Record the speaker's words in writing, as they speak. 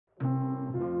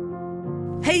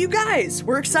Hey, you guys,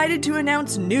 we're excited to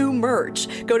announce new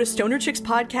merch. Go to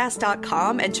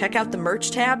stonerchickspodcast.com and check out the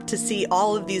merch tab to see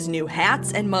all of these new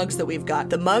hats and mugs that we've got.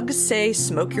 The mugs say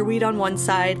smoke your weed on one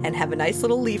side and have a nice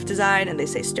little leaf design, and they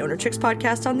say Stoner Chicks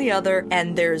Podcast on the other.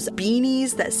 And there's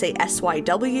beanies that say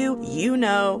SYW. You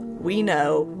know, we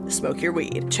know, smoke your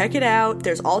weed. Check it out.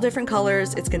 There's all different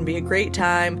colors. It's going to be a great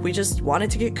time. We just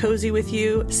wanted to get cozy with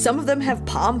you. Some of them have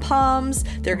pom-poms.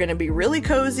 They're going to be really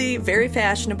cozy, very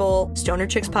fashionable.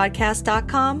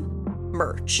 stonerchickspodcast.com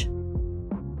merch.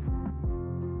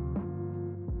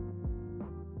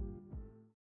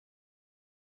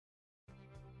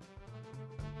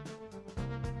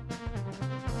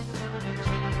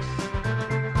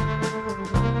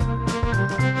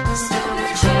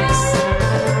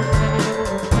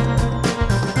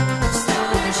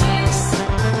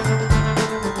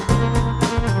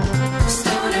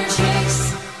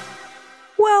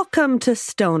 Welcome to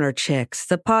Stoner Chicks,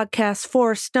 the podcast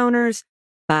for stoners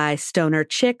by Stoner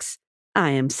Chicks.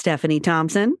 I am Stephanie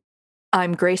Thompson.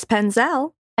 I'm Grace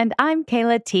Penzel. And I'm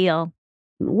Kayla Teal.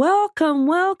 Welcome,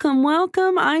 welcome,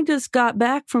 welcome. I just got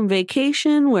back from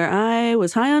vacation where I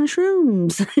was high on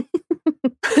shrooms.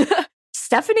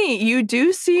 Stephanie, you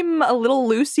do seem a little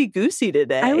loosey-goosey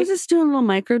today. I was just doing little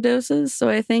microdoses, so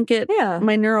I think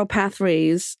my neural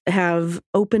pathways have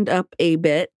opened up a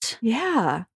bit.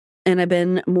 Yeah. And I've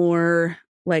been more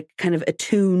like kind of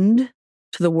attuned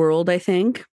to the world, I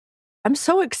think. I'm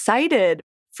so excited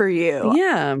for you.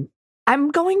 Yeah. I'm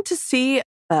going to see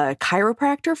a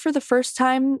chiropractor for the first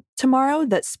time tomorrow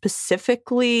that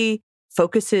specifically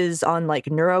focuses on like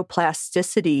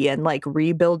neuroplasticity and like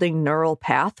rebuilding neural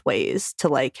pathways to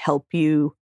like help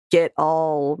you get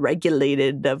all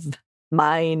regulated of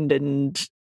mind and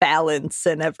balance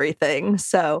and everything.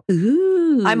 So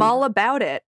I'm all about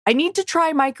it. I need to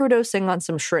try microdosing on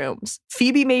some shrooms.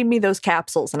 Phoebe made me those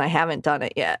capsules and I haven't done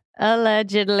it yet.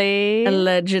 Allegedly.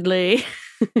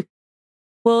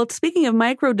 Well, speaking of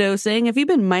microdosing, if you've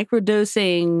been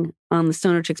microdosing on the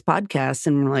Stoner Chicks podcast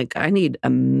and we're like, I need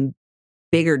a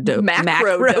bigger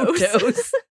macro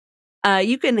dose.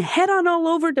 You can head on all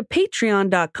over to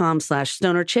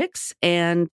patreon.com/stonerchicks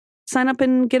and sign up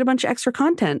and get a bunch of extra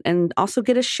content and also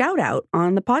get a shout out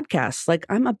on the podcast like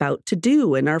I'm about to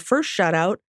do. And our first shout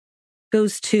out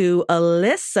goes to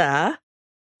Alyssa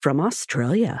from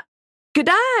Australia.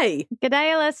 G'day.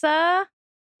 G'day, Alyssa.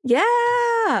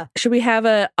 Yeah. Should we have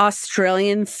a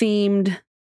Australian themed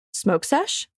smoke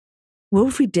sesh? What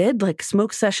if we did like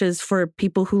smoke sessions for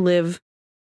people who live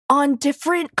on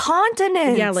different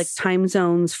continents? Yeah, like time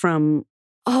zones from...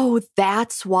 Oh,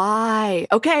 that's why.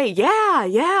 Okay,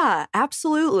 yeah,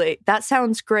 absolutely. That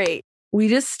sounds great. We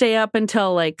just stay up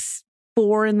until like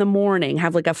 4 a.m,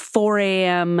 have like a 4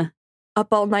 a.m.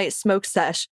 up all night smoke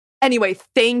sesh. Anyway,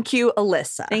 thank you,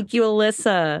 Alyssa. Thank you,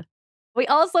 Alyssa. We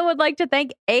also would like to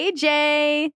thank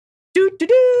AJ.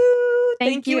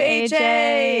 Thank you,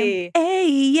 AJ.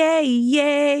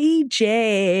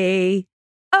 AJ.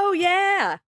 Oh,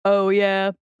 yeah. Oh,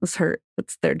 yeah. That's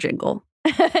That's their jingle.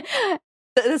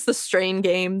 That's the strain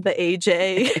game, the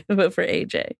AJ. Vote for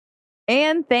AJ.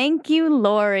 And thank you,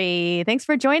 Lori. Thanks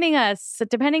for joining us.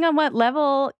 Depending on what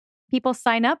level people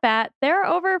sign up at, there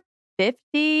are over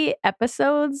 50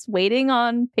 episodes waiting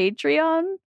on Patreon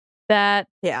that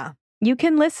you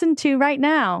can listen to right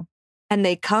now. And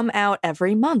they come out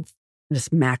every month.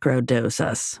 Just macro dose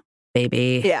us,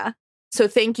 baby. Yeah. So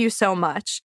thank you so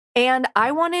much. And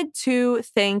I wanted to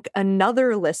thank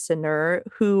another listener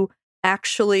who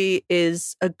actually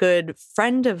is a good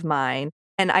friend of mine.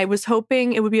 And I was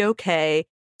hoping it would be okay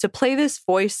to play this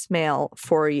voicemail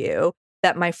for you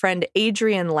that my friend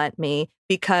Adrian lent me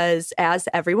because, as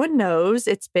everyone knows,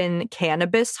 it's been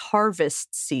cannabis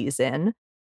harvest season.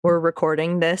 We're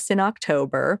recording this in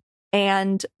October.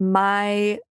 And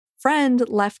my friend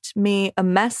left me a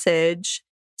message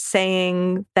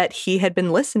saying that he had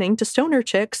been listening to Stoner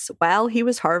Chicks while he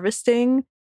was harvesting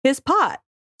his pot.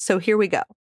 So here we go.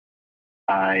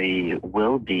 I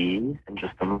will be, in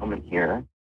just a moment here,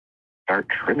 start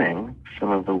trimming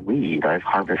some of the weed I've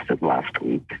harvested last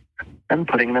week and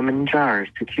putting them in jars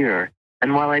to cure.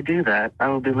 And while I do that, I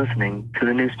will be listening to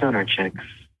the new Stoner Chicks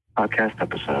podcast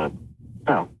episode.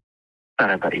 So, thought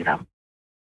I'd let you know.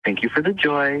 Thank you for the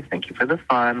joy. Thank you for the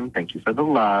fun. Thank you for the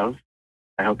love.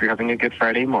 I hope you're having a good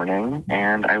Friday morning,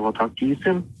 and I will talk to you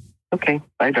soon. Okay,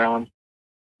 bye, darling.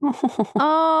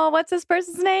 Oh, what's this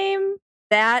person's name?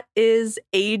 That is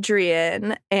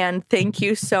Adrian. And thank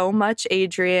you so much,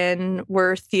 Adrian.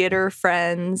 We're theater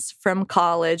friends from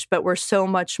college, but we're so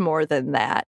much more than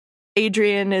that.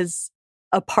 Adrian is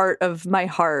a part of my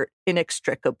heart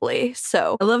inextricably.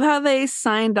 So I love how they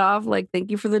signed off, like, thank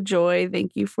you for the joy.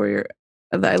 Thank you for your,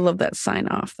 I love that sign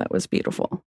off. That was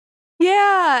beautiful.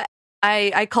 yeah,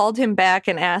 I called him back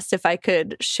and asked if I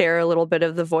could share a little bit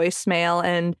of the voicemail,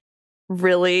 and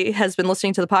really has been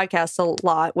listening to the podcast a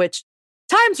lot, which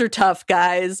times are tough,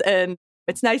 guys. And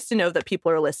it's nice to know that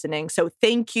people are listening. So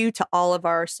thank you to all of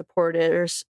our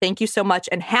supporters. Thank you so much.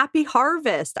 And happy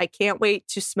harvest. I can't wait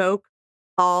to smoke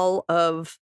all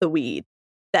of the weed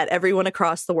that everyone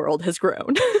across the world has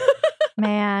grown.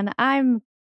 Man,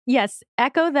 yes,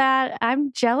 echo that.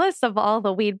 I'm jealous of all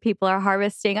the weed people are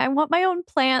harvesting. I want my own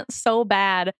plant so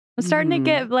bad. I'm starting to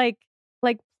get like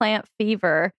plant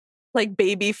fever. Like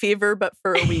baby fever, but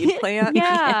for a weed plant.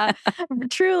 Yeah,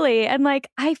 truly. And like,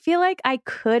 I feel like I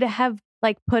could have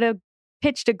like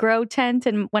pitched a grow tent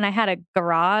and when I had a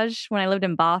garage when I lived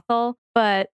in Bothell,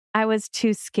 but I was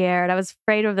too scared. I was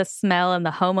afraid of the smell and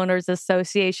the homeowners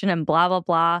association and blah, blah,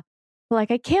 blah. But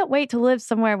like, I can't wait to live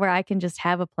somewhere where I can just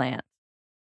have a plant.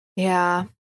 Yeah.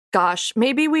 Gosh,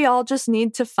 maybe we all just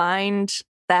need to find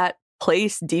that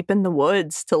place deep in the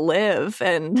woods to live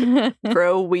and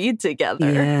grow weed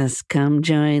together. Yes, come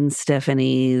join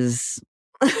Stephanie's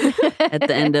at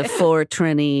the end of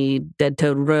 420 Dead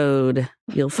Toad Road.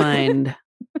 You'll find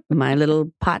my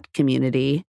little pot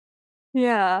community.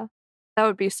 Yeah, that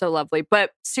would be so lovely.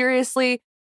 But seriously,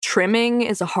 trimming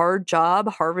is a hard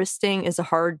job. Harvesting is a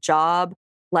hard job.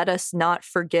 Let us not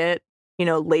forget,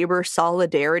 labor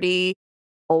solidarity,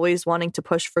 always wanting to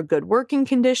push for good working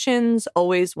conditions,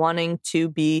 always wanting to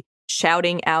be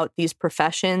shouting out these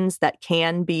professions that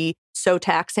can be so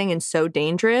taxing and so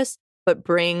dangerous, but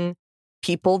bring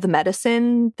people the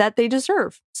medicine that they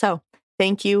deserve. So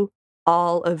thank you,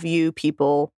 all of you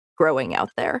people growing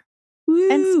out there. Woo.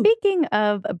 And speaking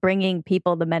of bringing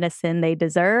people the medicine they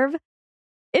deserve,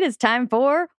 it is time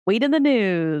for Weed in the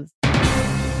News.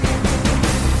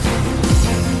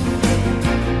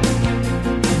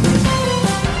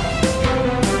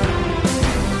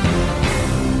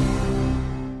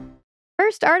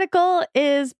 First article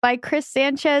is by Chris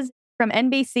Sanchez from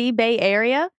NBC Bay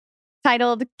Area,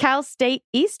 titled Cal State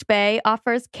East Bay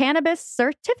Offers Cannabis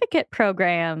Certificate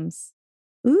Programs.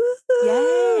 Ooh.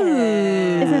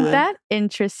 Yeah. Isn't that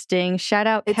interesting? Shout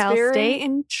out It's Cal very State.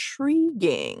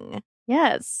 intriguing.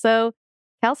 Yes. So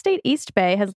Cal State East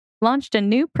Bay has launched a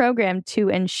new program to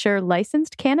ensure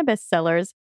licensed cannabis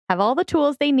sellers have all the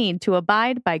tools they need to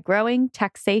abide by growing,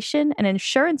 taxation, and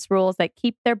insurance rules that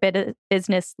keep their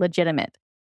business legitimate.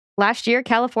 Last year,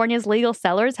 California's legal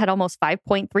sellers had almost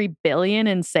 $5.3 billion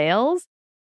in sales,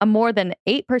 a more than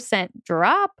 8%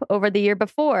 drop over the year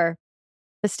before.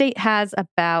 The state has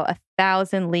about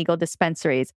 1,000 legal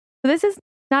dispensaries. So this is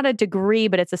not a degree,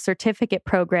 but it's a certificate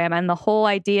program. And the whole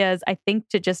idea is, I think,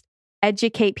 to just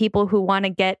educate people who want to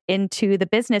get into the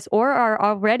business or are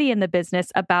already in the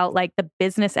business about like the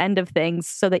business end of things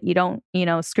so that you don't,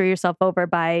 screw yourself over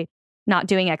by not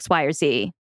doing X, Y, or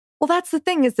Z. Well, that's the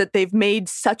thing, is that they've made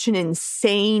such an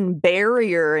insane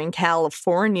barrier in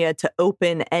California to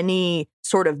open any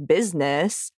sort of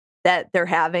business that they're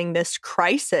having this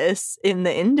crisis in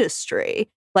the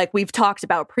industry, like we've talked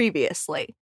about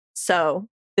previously. So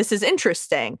this is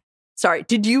interesting. Sorry,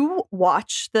 did you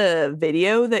watch the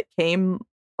video that came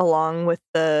along with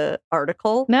the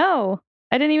article? No,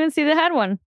 I didn't even see they had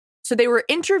one. So they were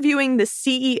interviewing the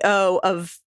CEO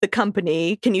of the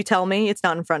company. Can you tell me? It's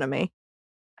not in front of me.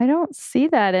 I don't see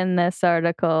that in this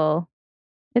article.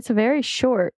 It's a very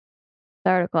short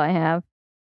article I have.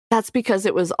 That's because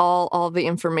it was all the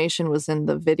information was in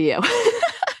the video.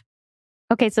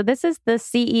 Okay, so this is the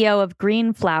CEO of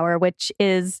Green Flower, which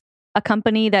is a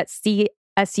company that CSU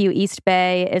East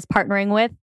Bay is partnering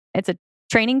with. It's a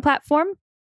training platform,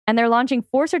 and they're launching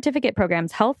 4 certificate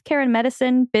programs: healthcare and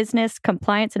medicine, business,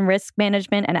 compliance and risk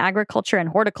management, and agriculture and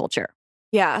horticulture.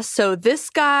 Yeah, so this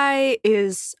guy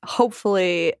is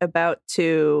hopefully about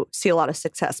to see a lot of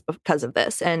success because of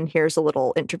this. And here's a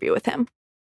little interview with him.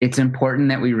 It's important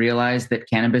that we realize that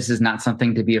cannabis is not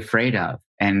something to be afraid of.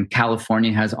 And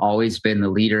California has always been the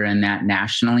leader in that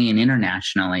nationally and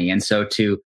internationally. And so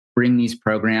to bring these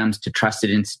programs to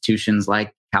trusted institutions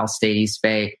like Cal State East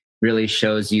Bay really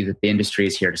shows you that the industry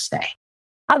is here to stay.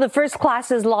 The first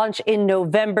classes launch in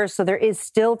November, so there is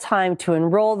still time to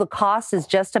enroll. The cost is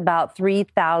just about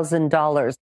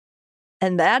 $3,000.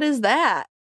 And that is that.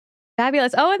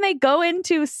 Fabulous. Oh, and they go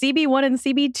into CB1 and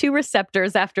CB2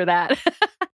 receptors after that.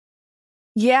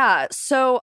 Yeah,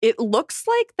 so it looks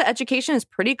like the education is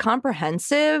pretty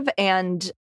comprehensive and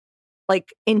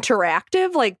like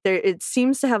interactive. Like it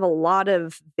seems to have a lot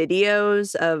of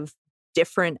videos of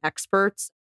different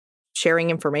experts sharing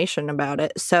information about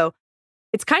it. So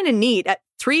it's kind of neat. At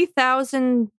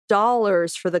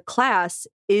 $3,000 for the class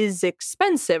is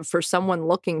expensive for someone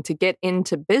looking to get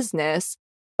into business.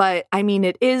 But I mean,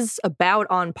 it is about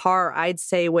on par, I'd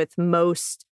say, with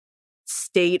most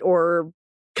state or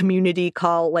community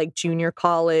like junior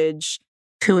college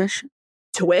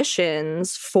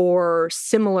tuitions for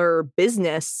similar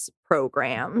business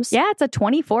programs. Yeah, it's a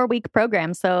 24-week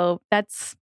program. So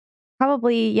that's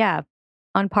probably,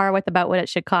 on par with about what it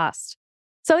should cost.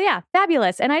 So yeah,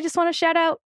 fabulous. And I just want to shout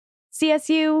out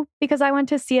CSU because I went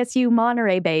to CSU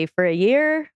Monterey Bay for a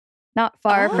year, not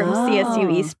far from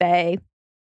CSU East Bay.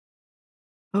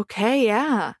 Okay,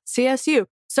 yeah. CSU.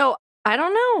 So I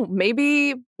don't know.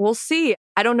 Maybe we'll see.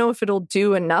 I don't know if it'll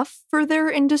do enough for their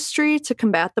industry to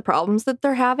combat the problems that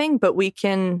they're having, but we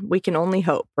can only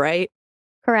hope, right?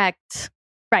 Correct.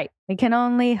 Right. We can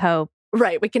only hope.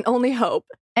 Right. We can only hope.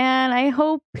 And I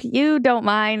hope you don't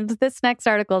mind. This next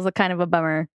article is a kind of a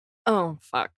bummer. Oh,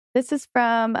 fuck. This is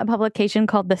from a publication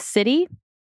called The City.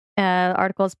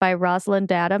 Articles by Rosalind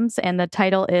Adams, and the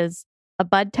title is "A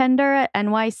Bud Tender at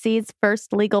NYC's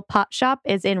First Legal Pot Shop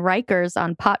is in Rikers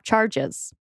on Pot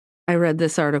Charges." I read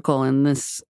this article and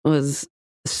this was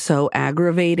so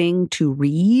aggravating to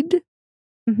read.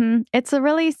 Mm-hmm. It's a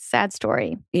really sad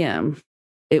story. Yeah,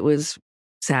 it was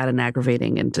sad and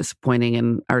aggravating and disappointing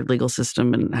in our legal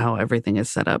system and how everything is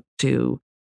set up to.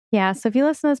 Yeah, so if you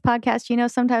listen to this podcast, you know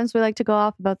sometimes we like to go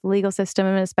off about the legal system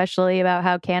and especially about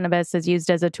how cannabis is used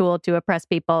as a tool to oppress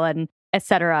people and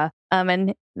etc.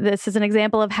 And this is an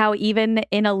example of how even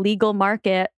in a legal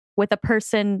market with a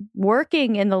person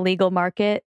working in the legal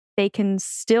market, they can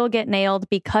still get nailed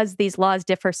because these laws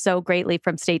differ so greatly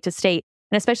from state to state.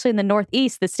 And especially in the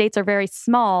Northeast, the states are very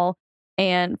small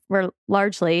and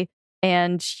largely,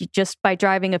 and just by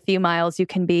driving a few miles, you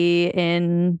can be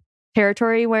in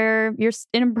territory where you're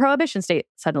in a prohibition state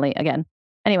suddenly again.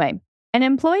 Anyway, an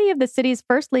employee of the city's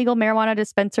first legal marijuana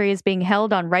dispensary is being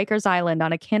held on Rikers Island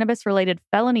on a cannabis-related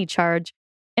felony charge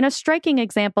in a striking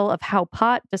example of how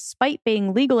pot, despite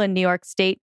being legal in New York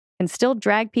State, can still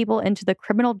drag people into the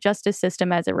criminal justice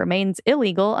system as it remains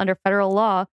illegal under federal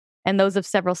law and those of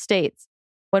several states.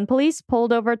 When police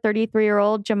pulled over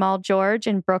 33-year-old Jamal George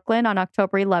in Brooklyn on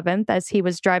October 11th as he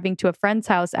was driving to a friend's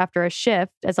house after a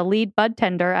shift as a lead bud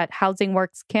tender at Housing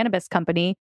Works Cannabis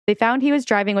Company, they found he was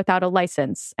driving without a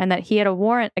license and that he had a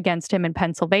warrant against him in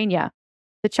Pennsylvania.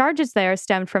 The charges there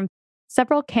stemmed from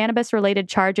several cannabis-related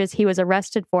charges he was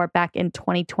arrested for back in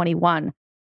 2021.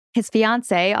 His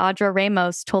fiancée, Audra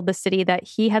Ramos, told the city that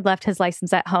he had left his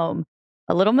license at home.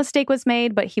 A little mistake was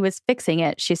made, but he was fixing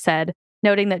it, she said,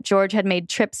 noting that George had made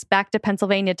trips back to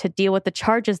Pennsylvania to deal with the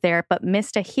charges there, but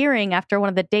missed a hearing after one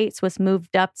of the dates was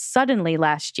moved up suddenly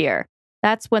last year.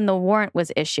 That's when the warrant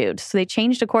was issued. So they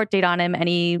changed a court date on him and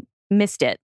he missed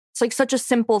it. It's like such a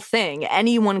simple thing.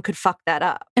 Anyone could fuck that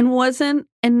up. And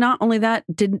not only that,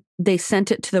 they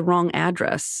sent it to the wrong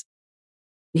address.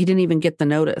 He didn't even get the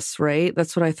notice, right?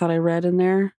 That's what I thought I read in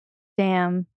there.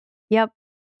 Damn. Yep.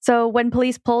 So when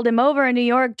police pulled him over in New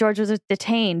York, George was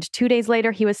detained. 2 days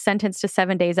later, he was sentenced to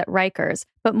 7 days at Rikers.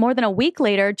 But more than a week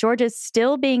later, George is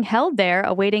still being held there,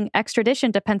 awaiting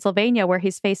extradition to Pennsylvania, where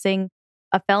he's facing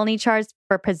a felony charge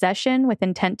for possession with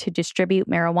intent to distribute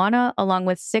marijuana, along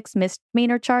with 6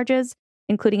 misdemeanor charges,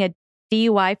 including a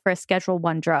DUI for a Schedule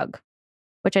I drug,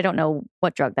 which I don't know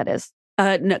what drug that is.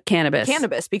 No, cannabis.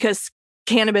 Cannabis, because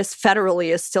cannabis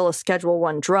federally is still a Schedule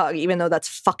I drug, even though that's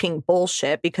fucking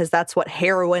bullshit because that's what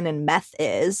heroin and meth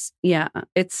is. Yeah,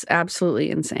 it's absolutely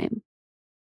insane.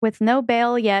 With no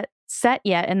bail set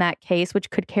yet in that case, which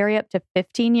could carry up to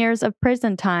 15 years of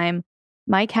prison time,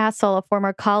 Mike Hassel, a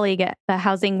former colleague at the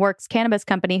Housing Works Cannabis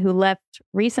Company who left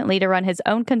recently to run his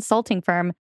own consulting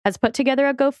firm, has put together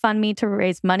a GoFundMe to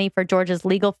raise money for George's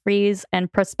legal freeze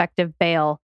and prospective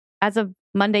bail. As of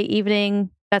Monday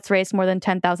evening, that's raised more than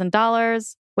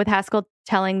 $10,000, with Haskell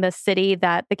telling the city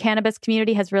that the cannabis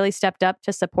community has really stepped up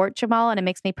to support Jamal, and it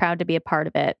makes me proud to be a part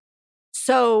of it.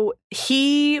 So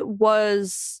he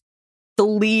was the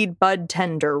lead bud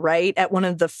tender, right? At one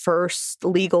of the first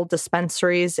legal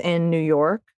dispensaries in New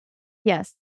York?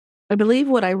 Yes. I believe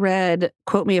what I read,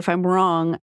 quote me if I'm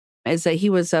wrong, is that he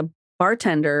was a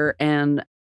bartender, and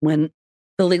when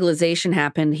the legalization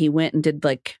happened, he went and did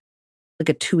like a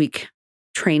 2-week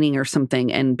training or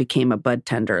something and became a bud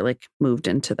tender, like moved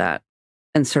into that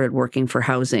and started working for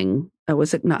housing.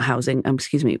 Was it not housing?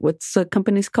 Excuse me. What's the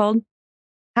company's called?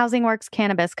 Housing Works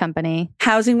Cannabis Company.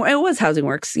 It was Housing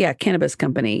Works. Yeah. Cannabis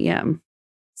Company. Yeah.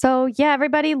 So yeah,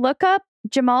 everybody look up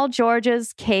Jamal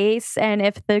George's case. And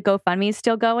if the GoFundMe is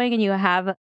still going and you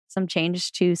have some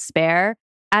change to spare,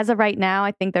 as of right now,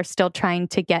 I think they're still trying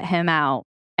to get him out.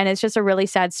 And it's just a really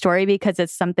sad story because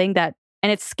it's something that,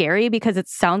 and it's scary because it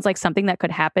sounds like something that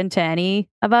could happen to any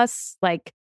of us.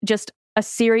 Like just a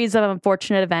series of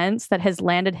unfortunate events that has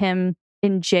landed him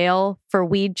in jail for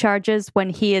weed charges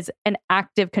when he is an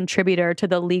active contributor to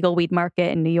the legal weed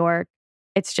market in New York.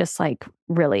 It's just like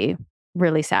really,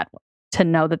 really sad to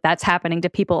know that that's happening to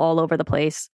people all over the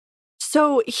place.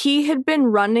 So he had been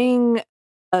running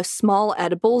a small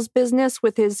edibles business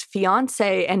with his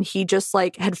fiance, and he just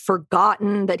like had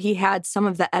forgotten that he had some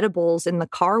of the edibles in the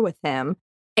car with him.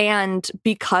 And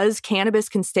because cannabis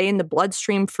can stay in the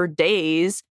bloodstream for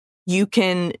days, you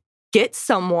can get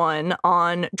someone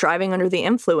on driving under the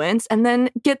influence and then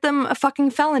get them a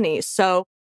fucking felony. So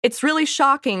it's really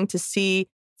shocking to see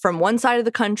from one side of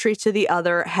the country to the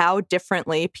other how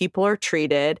differently people are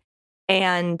treated.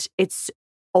 And it's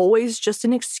always just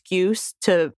an excuse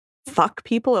to fuck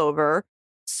people over,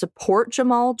 support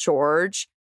Jamal George,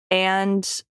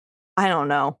 and I don't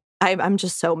know. I'm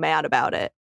just so mad about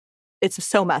it. It's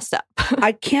so messed up.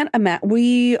 I can't imagine.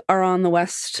 We are on the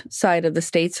west side of the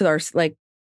state, so like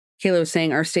Kayla was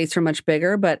saying, our states are much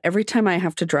bigger, but every time I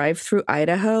have to drive through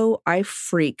Idaho, I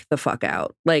freak the fuck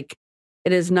out. Like,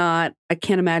 it is not, I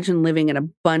can't imagine living in a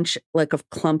bunch like of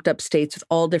clumped up states with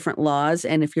all different laws.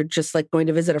 And if you're just like going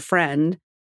to visit a friend,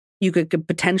 you could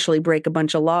potentially break a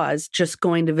bunch of laws just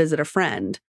going to visit a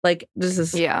friend. Like, this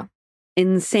is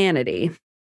insanity.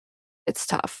 It's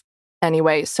tough.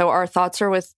 Anyway, so our thoughts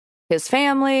are with his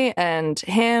family and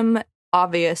him,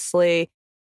 obviously.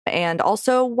 And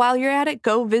also, while you're at it,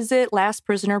 go visit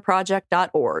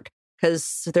lastprisonerproject.org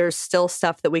because there's still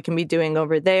stuff that we can be doing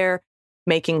over there,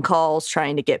 making calls,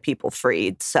 trying to get people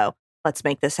freed. So let's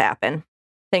make this happen.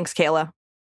 Thanks, Kayla.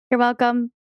 You're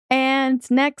welcome. And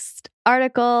next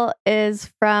article is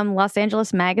from Los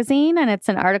Angeles Magazine, and it's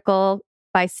an article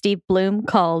by Steve Bloom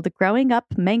called Growing Up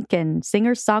Mencken.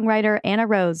 Singer-songwriter Anna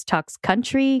Rose talks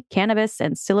country, cannabis,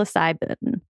 and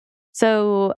psilocybin.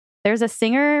 So there's a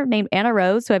singer named Anna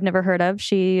Rose who I've never heard of.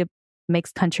 She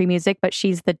makes country music, but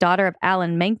she's the daughter of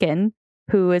Alan Menken,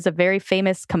 who is a very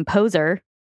famous composer.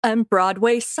 And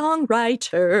Broadway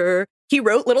songwriter. He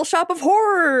wrote Little Shop of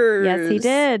Horrors. Yes, he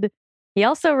did. He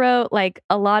also wrote like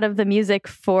a lot of the music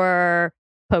for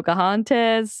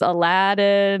Pocahontas,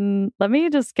 Aladdin. Let me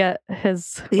just get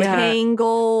his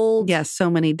Tangled. Yes, so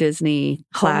many Disney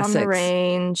classics. Home on the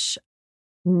Range.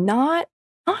 Not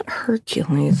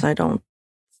Hercules, I don't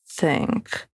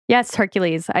think. Yes,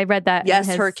 Hercules. I read that.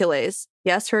 Yes, Hercules.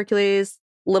 Yes, Hercules.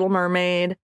 Little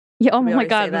Mermaid. Yeah, oh my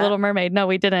God, Little Mermaid. No,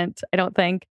 we didn't. I don't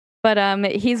think.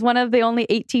 But he's one of the only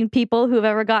 18 people who've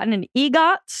ever gotten an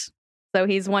EGOT. So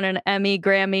he's won an Emmy,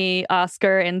 Grammy,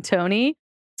 Oscar, and Tony.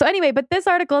 So anyway, but this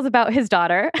article is about his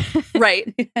daughter.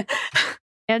 Right.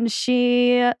 And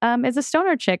she is a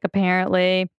stoner chick,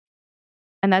 apparently.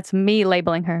 And that's me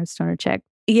labeling her a stoner chick.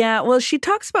 Yeah, well, she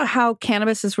talks about how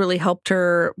cannabis has really helped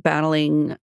her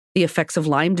battling the effects of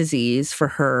Lyme disease for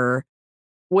her.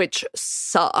 Which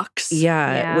sucks.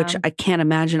 Yeah, which I can't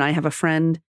imagine. I have a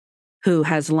friend who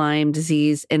has Lyme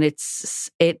disease, and it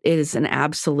is an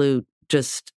absolute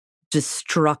just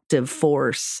destructive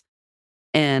force,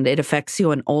 and it affects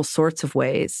you in all sorts of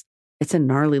ways. It's a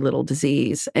gnarly little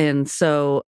disease. And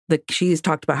so she's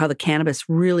talked about how the cannabis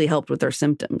really helped with their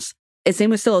symptoms. It's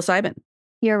same with psilocybin.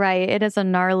 You're right. It is a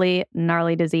gnarly,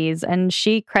 gnarly disease. And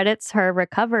she credits her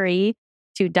recovery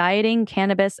to dieting,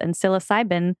 cannabis, and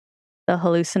psilocybin, the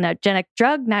hallucinogenic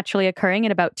drug naturally occurring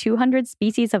in about 200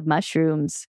 species of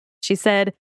mushrooms. She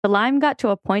said, "The Lyme got to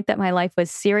a point that my life was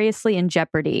seriously in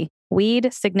jeopardy.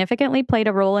 Weed significantly played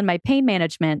a role in my pain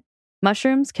management.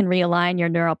 Mushrooms can realign your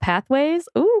neural pathways."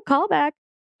 Ooh, callback.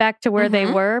 Back to where they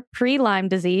were pre-Lyme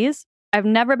disease. I've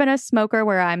never been a smoker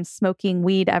where I'm smoking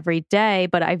weed every day,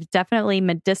 but I've definitely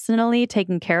medicinally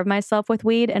taken care of myself with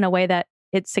weed in a way that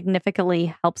it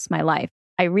significantly helps my life.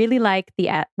 I really like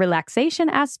the relaxation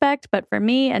aspect, but for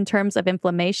me, in terms of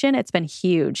inflammation, it's been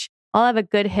huge. I'll have a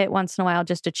good hit once in a while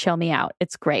just to chill me out.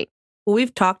 It's great.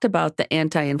 We've talked about the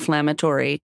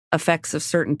anti-inflammatory effects of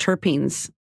certain terpenes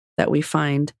that we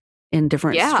find in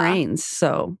different strains.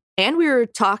 And we were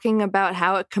talking about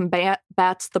how it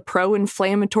combats the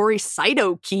pro-inflammatory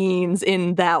cytokines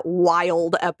in that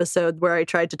wild episode where I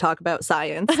tried to talk about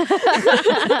science.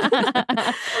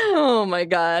 Oh my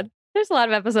God. There's a lot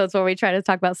of episodes where we try to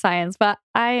talk about science, but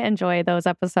I enjoy those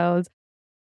episodes.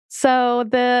 So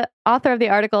the author of the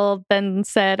article then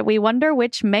said, "We wonder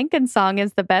which Mencken song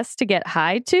is the best to get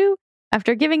high to.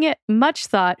 After giving it much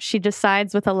thought, she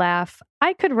decides with a laugh,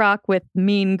 I could rock with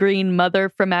Mean Green Mother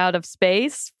from Out of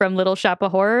Space from Little Shop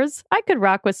of Horrors. I could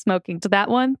rock with smoking to that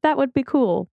one. That would be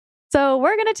cool." So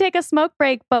we're going to take a smoke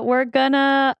break, but we're going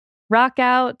to rock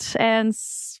out and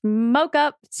smoke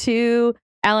up to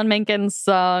Alan Menken's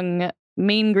song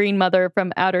Mean Green Mother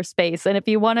from Outer Space. And if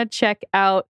you want to check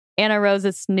out Anna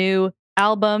Rose's new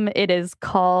album, it is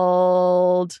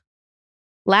called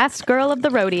Last Girl of the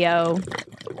Rodeo.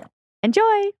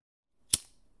 Enjoy!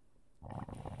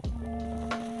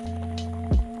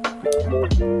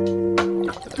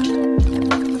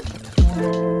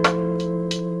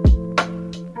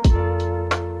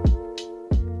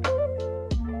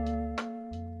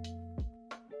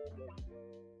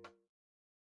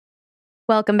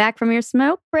 Welcome back from your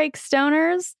smoke break,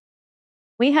 stoners.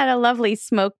 We had a lovely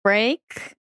smoke break,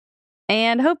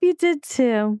 and hope you did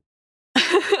too.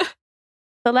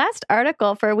 The last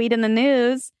article for Weed in the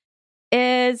News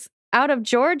is out of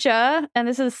Georgia, and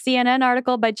this is a CNN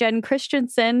article by Jen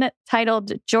Christensen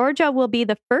titled, "Georgia will be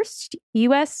the first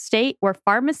U.S. state where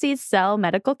pharmacies sell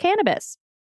medical cannabis."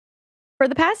 For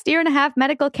the past year and a half,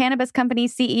 medical cannabis company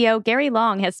CEO Gary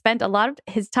Long has spent a lot of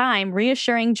his time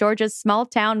reassuring Georgia's small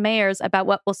town mayors about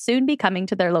what will soon be coming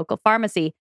to their local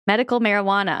pharmacy, medical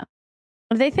marijuana.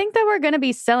 They think that we're going to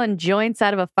be selling joints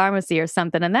out of a pharmacy or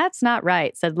something, and that's not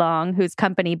right, said Long, whose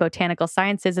company Botanical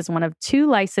Sciences is one of 2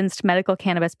 licensed medical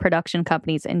cannabis production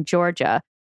companies in Georgia.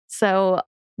 So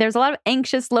there's a lot of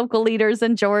anxious local leaders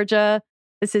in Georgia.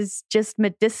 This is just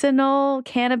medicinal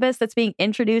cannabis that's being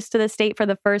introduced to the state for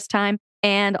the first time.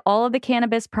 And all of the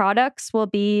cannabis products will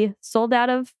be sold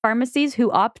out of pharmacies who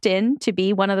opt in to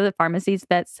be one of the pharmacies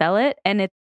that sell it. And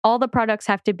all the products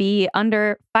have to be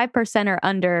under 5% or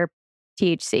under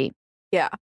THC. Yeah.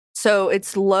 So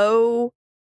it's low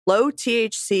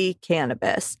THC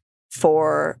cannabis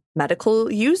for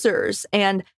medical users.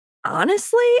 And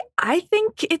honestly, I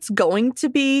think it's going to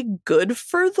be good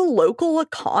for the local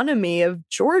economy of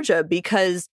Georgia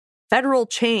because federal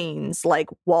chains like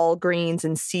Walgreens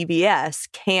and CVS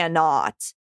cannot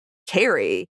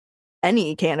carry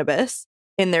any cannabis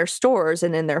in their stores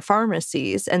and in their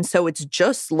pharmacies. And so it's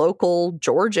just local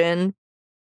Georgian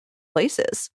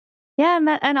places. Yeah,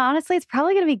 and honestly, it's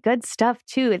probably going to be good stuff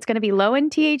too. It's going to be low in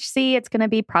THC. It's going to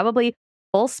be probably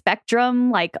full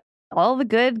spectrum, like all the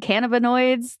good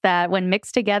cannabinoids that when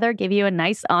mixed together give you a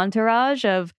nice entourage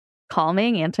of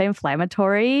calming,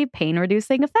 anti-inflammatory,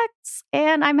 pain-reducing effects.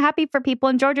 And I'm happy for people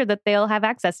in Georgia that they'll have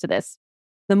access to this.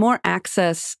 The more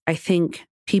access I think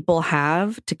people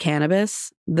have to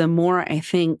cannabis, the more I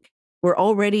think we're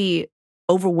already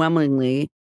overwhelmingly,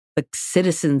 the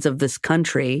citizens of this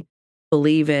country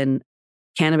believe in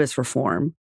cannabis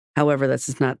reform. However, that's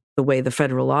just not the way the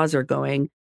federal laws are going.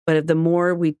 But if the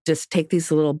more we just take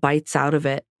these little bites out of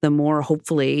it, the more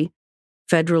hopefully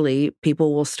federally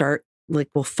people will start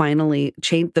will finally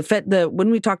change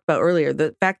when we talked about earlier,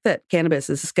 the fact that cannabis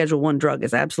is a Schedule I drug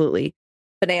is absolutely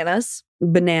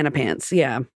banana pants.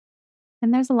 Yeah.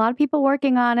 And there's a lot of people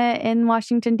working on it in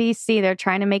Washington, D.C. They're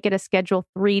trying to make it a Schedule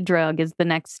III drug is the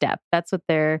next step. That's what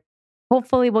they're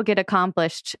hopefully will get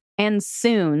accomplished and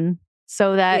soon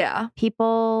so that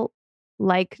people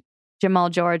like Jamal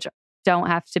George don't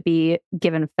have to be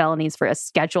given felonies for a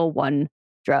Schedule I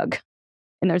drug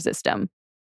in their system.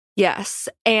 Yes.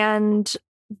 And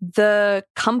the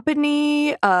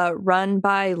company run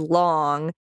by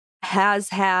Long has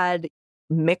had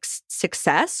mixed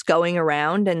success going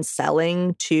around and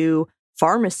selling to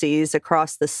pharmacies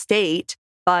across the state.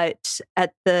 But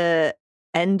at the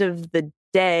end of the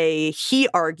day, he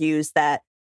argues that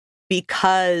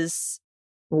because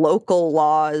local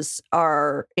laws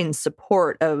are in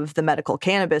support of the medical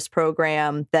cannabis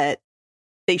program, that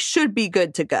they should be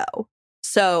good to go.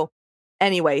 So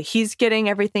anyway, he's getting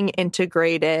everything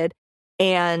integrated.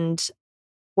 And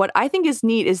what I think is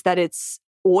neat is that it's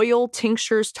oil,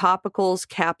 tinctures, topicals,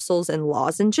 capsules, and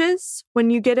lozenges when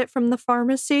you get it from the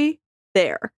pharmacy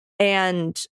there.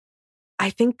 And I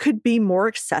think could be more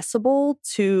accessible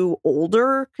to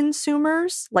older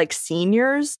consumers, like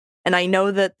seniors. And I know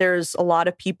that there's a lot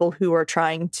of people who are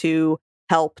trying to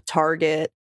help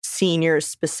target seniors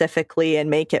specifically and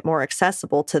make it more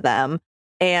accessible to them.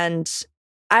 And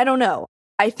I don't know.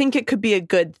 I think it could be a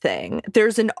good thing.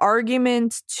 There's an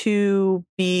argument to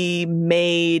be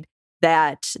made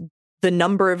that the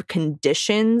number of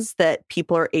conditions that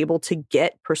people are able to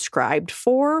get prescribed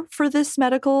for this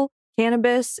medical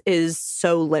cannabis is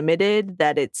so limited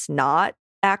that it's not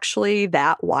actually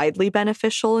that widely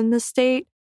beneficial in the state.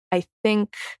 I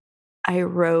think I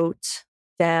wrote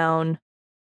down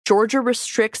Georgia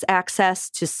restricts access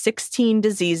to 16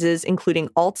 diseases, including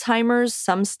Alzheimer's,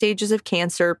 some stages of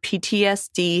cancer,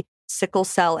 PTSD, sickle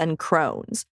cell, and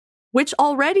Crohn's, which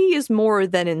already is more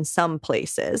than in some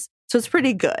places. So it's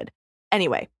pretty good.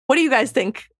 Anyway, what do you guys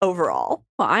think overall?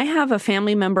 Well, I have a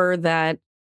family member that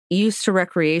used to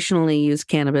recreationally use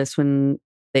cannabis when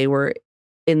they were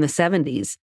in the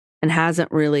 70s and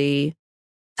hasn't really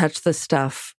touched the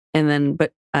stuff. And then,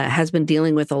 but has been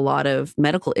dealing with a lot of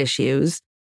medical issues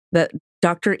that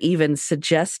doctor even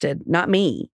suggested, not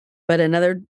me, but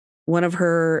another one of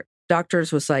her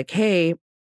doctors was like, hey,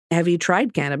 have you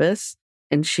tried cannabis?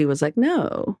 And she was like,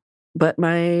 no, but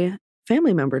my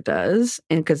family member does.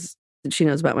 And because she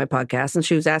knows about my podcast and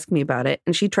she was asking me about it.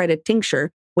 And she tried a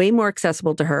tincture, way more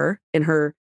accessible to her in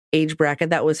her age bracket.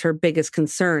 That was her biggest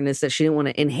concern, is that she didn't want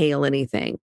to inhale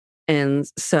anything. And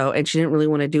she didn't really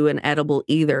want to do an edible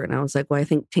either. And I was like, well, I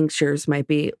think tinctures might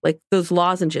be like those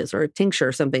lozenges, or a tincture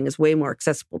or something is way more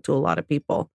accessible to a lot of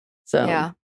people. So,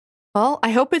 yeah. Well,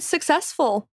 I hope it's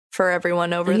successful for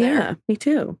everyone over there. Yeah, me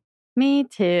too. Me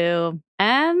too.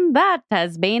 And that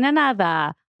has been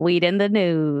another Weed in the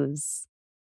News.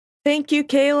 Thank you,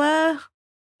 Kayla.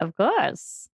 Of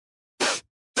course.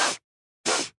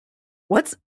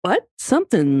 What?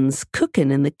 Something's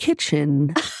cooking in the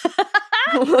kitchen.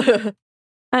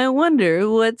 I wonder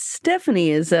what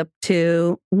Stephanie is up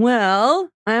to. Well,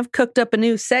 I've cooked up a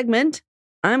new segment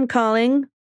I'm calling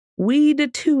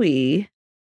Weed-a-Tooey.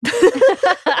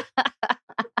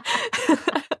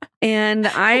 And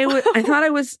I thought I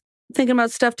was thinking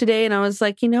about stuff today, and I was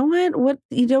like, you know what?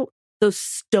 Those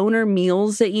stoner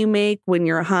meals that you make when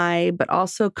you're high, but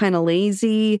also kind of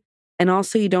lazy. And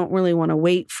also you don't really want to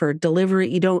wait for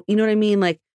delivery. You know what I mean?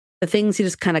 Like the things you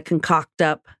just kind of concoct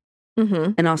up.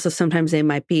 Mm-hmm. And also sometimes they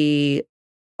might be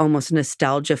almost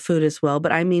nostalgia food as well.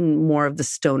 But I mean more of the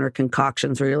stoner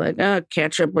concoctions where you're like, oh,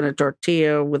 ketchup and a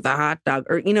tortilla with a hot dog.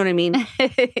 Or you know what I mean?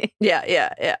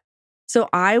 Yeah. So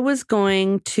I was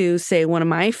going to say one of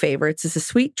my favorites is a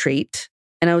sweet treat.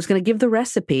 And I was going to give the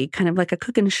recipe, kind of like a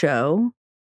cooking show.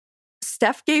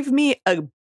 Steph gave me a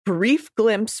brief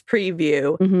glimpse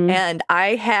preview, and I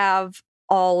have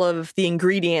all of the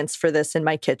ingredients for this in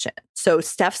my kitchen. So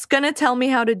Steph's going to tell me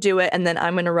how to do it, and then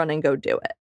I'm going to run and go do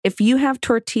it. If you have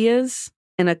tortillas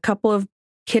and a couple of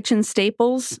kitchen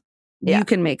staples, you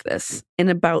can make this in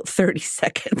about 30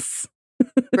 seconds.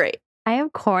 Great. I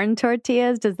have corn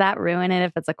tortillas. Does that ruin it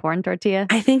if it's a corn tortilla?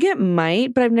 I think it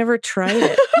might, but I've never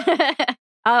tried it.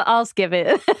 I'll skip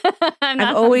it.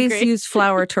 I've always used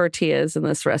flour tortillas in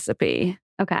this recipe.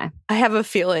 Okay. I have a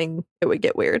feeling it would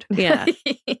get weird. Yeah.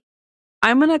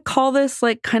 I'm going to call this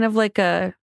like kind of like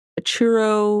a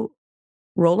churro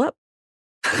roll up.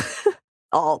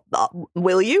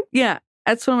 Will you? Yeah,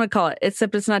 that's what I'm going to call it,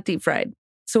 except it's not deep fried.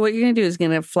 So what you're going to do is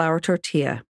going to have flour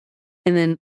tortilla, and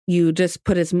then you just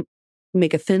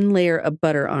make a thin layer of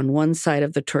butter on one side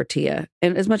of the tortilla,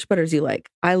 and as much butter as you like.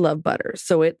 I love butter,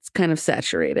 so it's kind of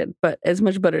saturated, but as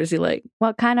much butter as you like.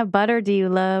 What kind of butter do you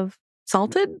love?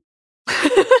 Salted?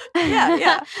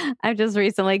 Yeah. I've just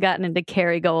recently gotten into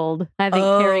Kerrygold. I think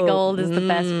Kerrygold is the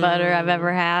best butter I've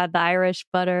ever had, the Irish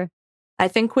butter. I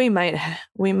think we might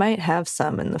have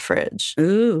some in the fridge.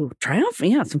 Ooh, try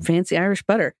out some fancy Irish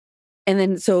butter. And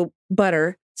then so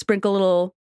butter, sprinkle a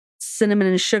little cinnamon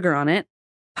and sugar on it,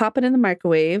 pop it in the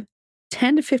microwave,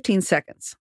 10 to 15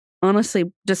 seconds.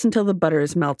 Honestly, just until the butter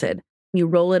is melted. You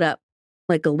roll it up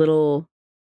like a little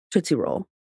Tootsie Roll.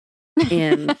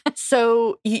 And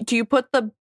so do you put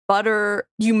the butter,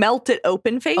 you melt it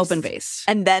open face?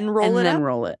 And then roll it up?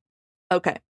 Roll it.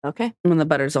 Okay. When the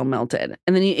butter's all melted.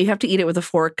 And then you have to eat it with a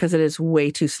fork because it is way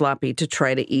too sloppy to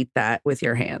try to eat that with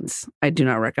your hands. I do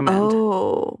not recommend.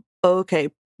 Oh, okay.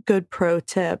 Good pro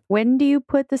tip. When do you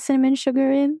put the cinnamon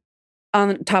sugar in?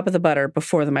 On top of the butter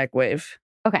before the microwave.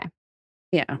 Okay.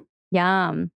 Yeah.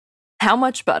 Yum. How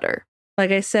much butter?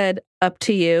 Like I said, up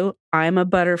to you. I'm a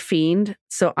butter fiend,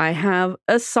 so I have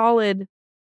a solid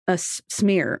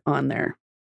smear on there.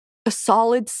 A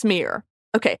solid smear.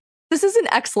 Okay. This is an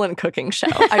excellent cooking show,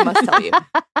 I must tell you.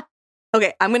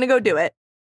 Okay, I'm going to go do it.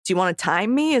 Do you want to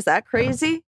time me? Is that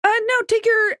crazy? No,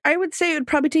 I would say it would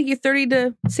probably take you 30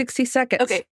 to 60 seconds.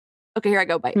 Okay, here I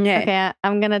go. Bye. Okay,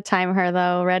 I'm going to time her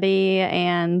though. Ready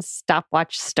and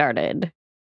stopwatch started.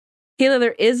 Kayla,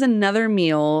 there is another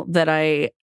meal that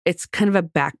it's kind of a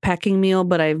backpacking meal,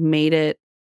 but I've made it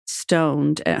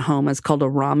stoned at home. It's called a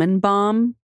ramen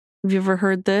bomb. Have you ever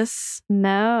heard this?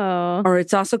 No. Or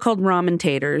it's also called ramen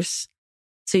taters.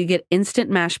 So you get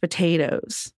instant mashed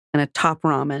potatoes and a top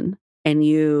ramen, and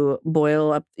you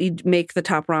make the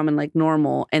top ramen like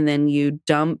normal, and then you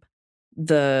dump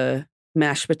the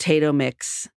mashed potato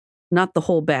mix, not the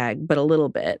whole bag, but a little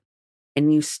bit,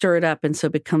 and you stir it up, and so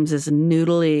it becomes this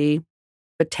noodly,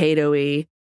 potatoey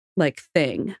like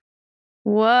thing.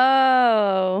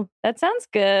 Whoa, that sounds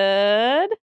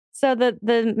good. So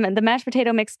the mashed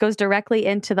potato mix goes directly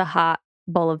into the hot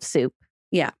bowl of soup.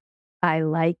 Yeah. I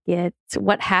like it.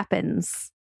 What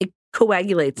happens? It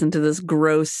coagulates into this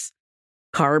gross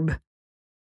carb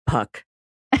puck.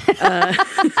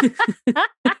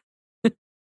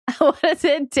 What does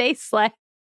it taste like?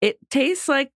 It tastes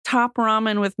like top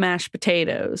ramen with mashed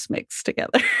potatoes mixed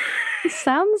together.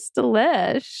 Sounds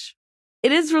delish.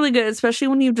 It is really good, especially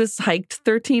when you've just hiked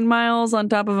 13 miles on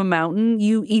top of a mountain.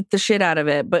 You eat the shit out of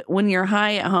it. But when you're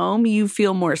high at home, you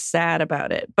feel more sad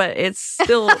about it. But it's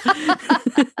still...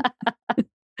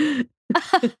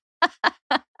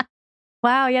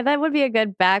 Wow, yeah, that would be a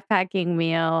good backpacking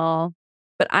meal.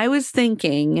 But I was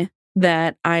thinking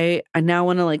that I now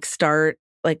want to like start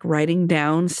like writing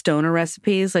down stoner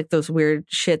recipes, like those weird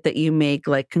shit that you make,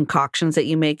 like concoctions that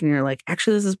you make, and you're like,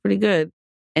 actually, this is pretty good,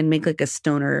 and make like a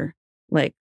stoner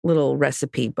like little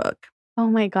recipe book. Oh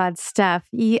my God, Steph,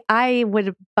 I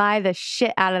would buy the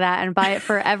shit out of that and buy it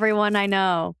for everyone I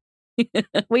know.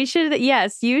 We should,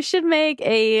 yes, you should make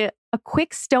a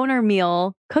quick stoner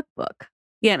meal cookbook.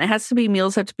 Yeah, and it has to be,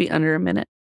 meals have to be under a minute.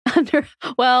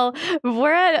 Well,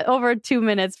 we're at over 2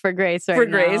 minutes for Grace right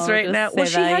now. Well,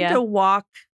 she had to walk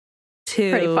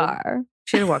pretty far.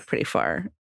 She had to walk pretty far.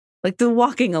 Like the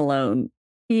walking alone.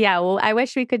 Yeah, well, I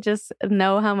wish we could just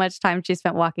know how much time she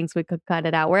spent walking so we could cut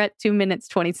it out. We're at 2 minutes,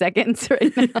 20 seconds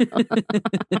right now.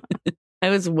 I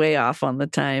was way off on the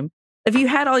time. If you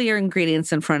had all your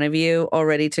ingredients in front of you all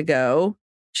ready to go,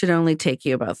 it should only take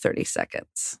you about 30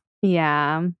 seconds.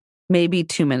 Yeah. Maybe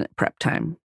 2 minute prep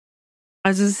time. I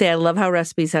was going to say, I love how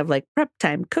recipes have like prep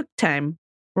time, cook time,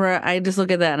 where I just look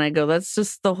at that and I go, that's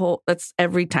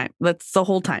every time. That's the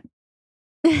whole time.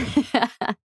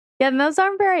 Yeah, and those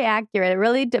aren't very accurate. It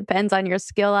really depends on your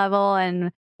skill level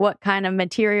and what kind of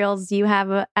materials you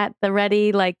have at the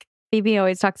ready. Like Phoebe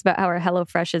always talks about how her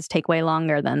HelloFreshes take way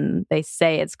longer than they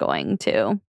say it's going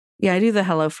to. Yeah, I do the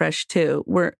HelloFresh too.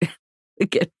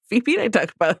 Again, Phoebe and I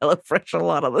talk about HelloFresh a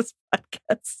lot on this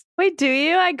podcast. Wait, do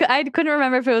you? I couldn't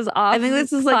remember if it was off. I think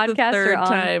this is like the third on.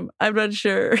 time. I'm not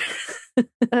sure.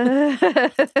 Yeah,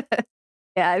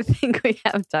 I think we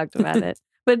have talked about it.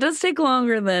 But it does take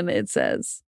longer than it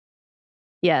says.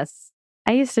 Yes.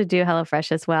 I used to do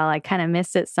HelloFresh as well. I kind of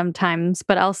miss it sometimes,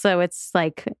 but also it's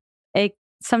like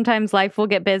sometimes life will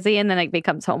get busy and then it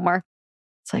becomes homework.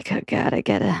 It's like, oh God, I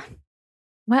gotta.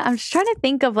 Well, I'm just trying to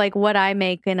think of like what I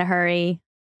make in a hurry,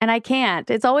 and I can't.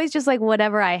 It's always just like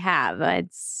whatever I have.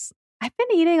 I've been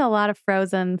eating a lot of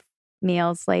frozen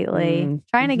meals lately,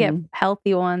 trying to get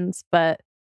healthy ones, but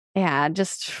yeah,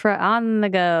 just for on the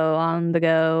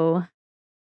go.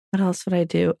 What else would I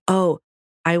do? Oh,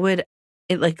 I would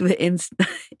like the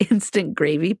instant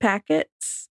gravy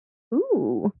packets.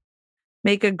 Ooh,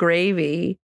 make a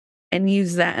gravy and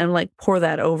use that and like pour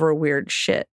that over weird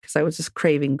shit because I was just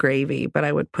craving gravy, but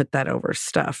I would put that over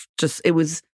stuff. It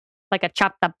was like a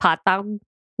chopped up hot dog.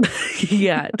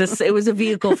 Yeah, it was a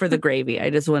vehicle for the gravy. I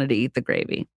just wanted to eat the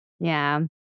gravy. Yeah.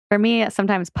 For me,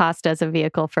 sometimes pasta is a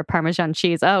vehicle for Parmesan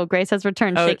cheese. Oh, Grace has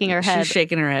returned, shaking her head. She's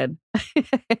shaking her head.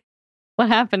 What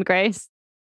happened, Grace?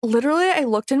 Literally, I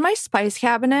looked in my spice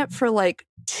cabinet for like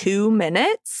 2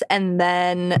 minutes and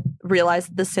then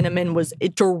realized the cinnamon was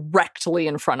directly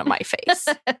in front of my face.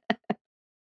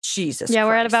 Jesus Yeah, Christ.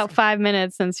 we're at about 5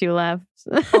 minutes since you left.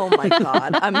 Oh my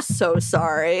God. I'm so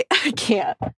sorry. I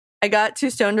can't. I got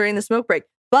too stoned during the smoke break.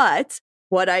 But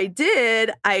what I did,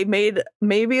 I made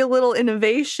maybe a little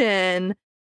innovation.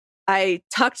 I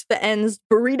tucked the ends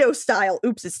burrito style.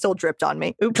 Oops, it still dripped on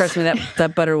me. Oops. Trust me,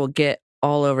 that butter will get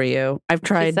all over you. I've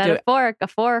tried She said a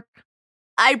fork.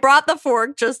 I brought the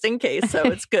fork just in case, so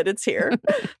it's good it's here.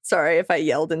 Sorry if I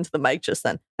yelled into the mic just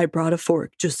then. I brought a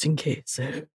fork just in case.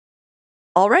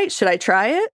 All right, should I try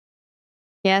it?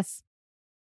 Yes.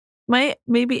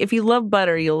 Maybe if you love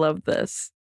butter, you'll love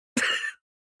this.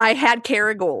 I had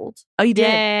Kerrygold. Oh, you did?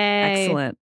 Yay.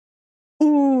 Excellent.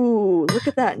 Ooh, look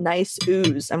at that nice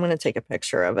ooze. I'm going to take a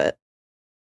picture of it.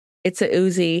 It's a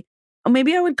oozy. Oh,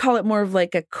 maybe I would call it more of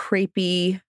like a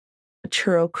crepey, a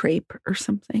churro crepe or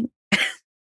something.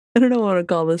 I don't know what to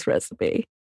call this recipe.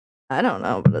 I don't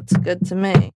know, but it's good to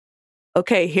me.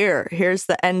 Okay, here's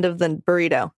the end of the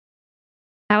burrito.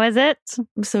 How is it?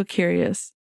 I'm so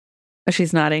curious. Oh,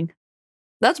 she's nodding.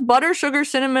 That's butter, sugar,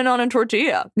 cinnamon on a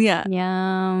tortilla. Yeah.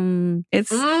 Yum.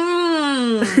 It's All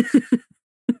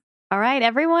right,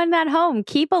 everyone at home,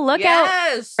 keep a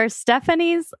lookout for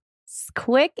Stephanie's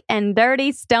quick and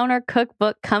dirty stoner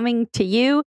cookbook coming to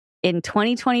you in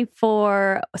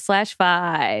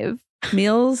 2024/5.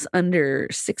 meals under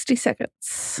 60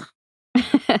 seconds.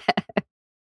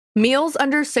 Meals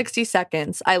under 60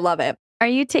 seconds. I love it. Are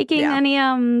you taking any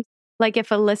like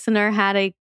if a listener had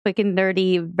a quick and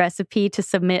dirty recipe to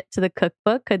submit to the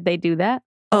cookbook, could they do that?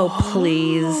 Oh,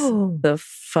 please. The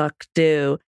fuck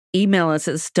do. Email us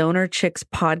at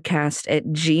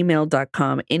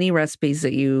stonerchickspodcast@gmail.com. Any recipes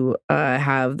that you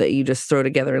have that you just throw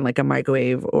together in like a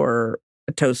microwave or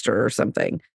a toaster or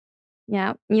something.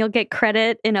 Yeah. You'll get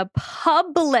credit in a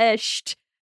published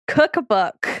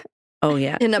cookbook. Oh,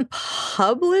 yeah. In a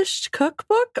published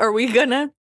cookbook? Are we going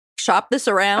to shop this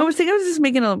around? I was thinking I was just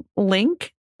making a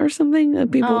link or something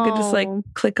that people could just like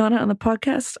click on it on the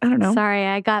podcast. I don't know. Sorry,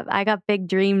 I got big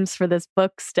dreams for this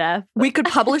book, Steph. We could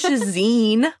publish a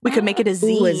zine. We could make it a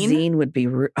zine. Ooh, a zine would be,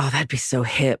 that'd be so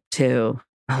hip too.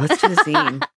 Oh, let's do a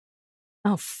zine.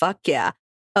 Oh, fuck yeah.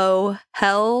 Oh,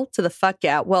 hell to the fuck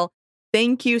yeah. Well,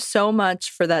 thank you so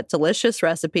much for that delicious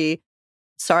recipe.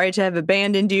 Sorry to have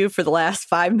abandoned you for the last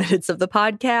 5 minutes of the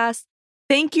podcast.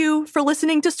 Thank you for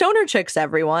listening to Stoner Chicks,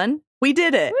 everyone. We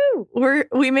did it. Woo.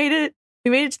 We made it. We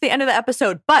made it to the end of the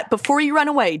episode. But before you run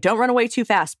away, don't run away too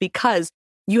fast, because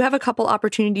you have a couple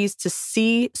opportunities to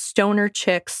see Stoner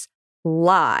Chicks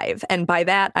live. And by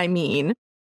that, I mean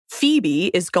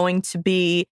Phoebe is going to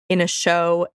be in a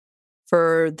show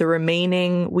for the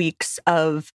remaining weeks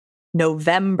of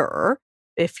November.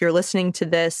 If you're listening to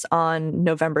this on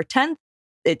November 10th,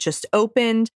 it just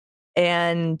opened,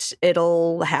 and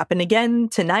it'll happen again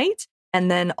tonight, and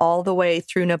then all the way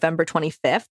through November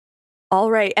 25th. All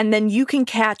right. And then you can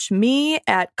catch me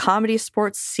at Comedy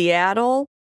Sports Seattle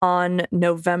on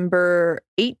November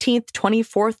 18th,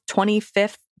 24th,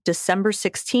 25th, December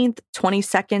 16th,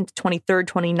 22nd, 23rd,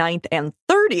 29th, and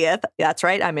 30th. That's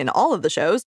right. I'm in all of the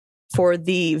shows for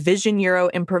the Vision Euro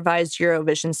Improvised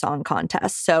Eurovision Song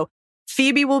Contest. So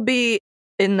Phoebe will be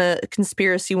in the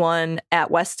conspiracy one at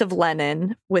West of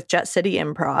Lenin with Jet City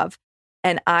Improv,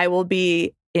 and I will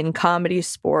be in Comedy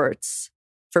Sports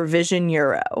for Vision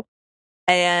Euro.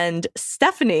 And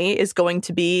Stephanie is going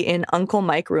to be in Uncle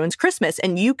Mike Ruins Christmas.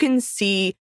 And you can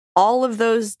see all of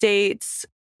those dates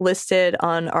listed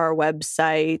on our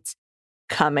website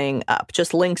coming up.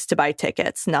 Just links to buy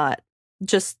tickets, not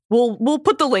just, we'll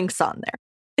put the links on there.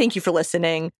 Thank you for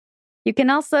listening. You can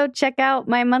also check out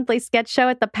my monthly sketch show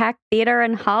at the Pack Theater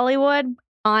in Hollywood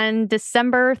on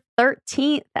December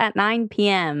 13th at 9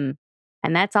 p.m.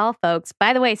 And that's all, folks.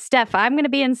 By the way, Steph, I'm going to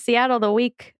be in Seattle the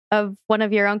week of one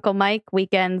of your Uncle Mike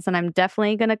weekends, and I'm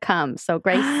definitely going to come. So,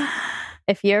 Grace,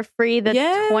 if you're free the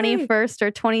 21st or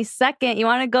 22nd, you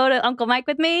want to go to Uncle Mike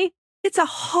with me? It's a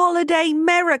holiday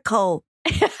miracle.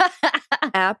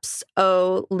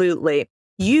 Absolutely.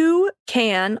 You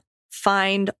can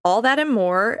find all that and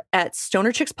more at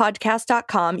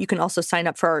stonerchickspodcast.com. You can also sign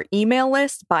up for our email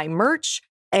list, buy merch,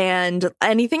 and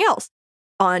anything else.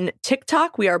 On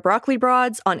TikTok, we are Broccoli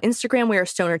Broads. On Instagram, we are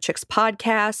Stoner Chicks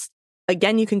Podcast.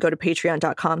 Again, you can go to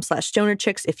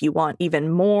patreon.com/stonerchicks if you want even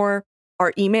more.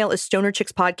 Our email is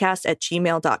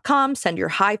stonerchickspodcast@gmail.com. Send your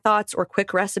high thoughts or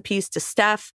quick recipes to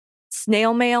Steph.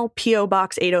 Snail mail, P.O.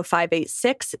 Box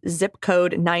 80586, zip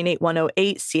code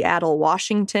 98108, Seattle,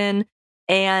 Washington.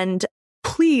 And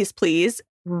please, please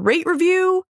rate,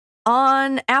 review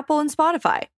on Apple and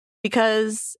Spotify,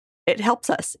 because it helps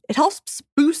us. It helps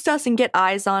boost us and get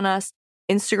eyes on us.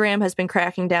 Instagram has been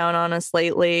cracking down on us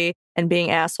lately and being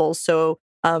assholes. So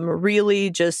really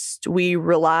just we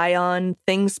rely on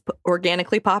things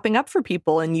organically popping up for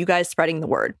people and you guys spreading the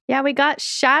word. Yeah, we got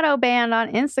shadow banned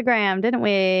on Instagram, didn't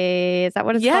we? Is that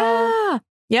what it's called?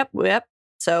 Yep.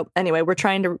 So anyway, we're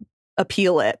trying to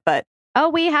appeal it, but oh,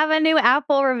 we have a new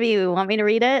Apple review. Want me to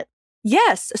read it?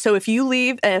 Yes. So if you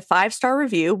leave a 5-star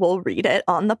review, we'll read it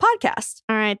on the podcast.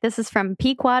 All right. This is from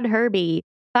Pequod Herbie.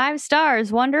 5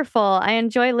 stars. Wonderful. I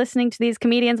enjoy listening to these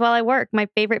comedians while I work. My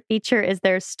favorite feature is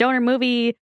their stoner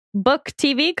movie book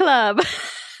TV club.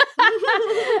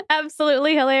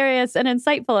 Absolutely hilarious and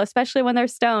insightful, especially when they're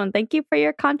stoned. Thank you for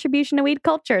your contribution to weed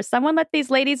culture. Someone let these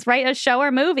ladies write a show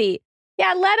or movie.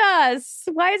 Yeah, let us.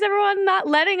 Why is everyone not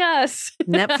letting us?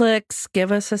 Netflix,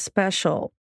 give us a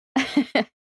special.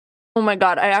 Oh my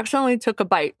God, I accidentally took a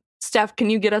bite. Steph, can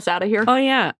you get us out of here? Oh,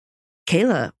 yeah.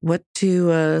 Kayla, what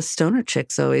do stoner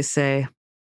chicks always say?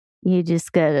 You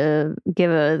just gotta give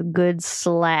a good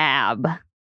slab.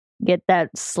 Get that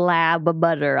slab of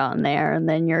butter on there, and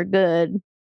then you're good.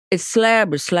 A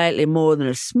slab is slightly more than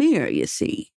a smear, you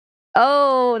see.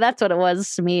 Oh, that's what it was,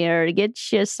 smear. Get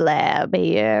your slab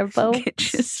here, folks.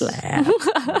 Get your slab.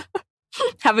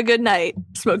 Have a good night.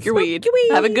 Smoke your weed.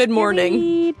 Have a good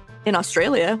morning. In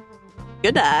Australia.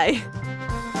 Good night.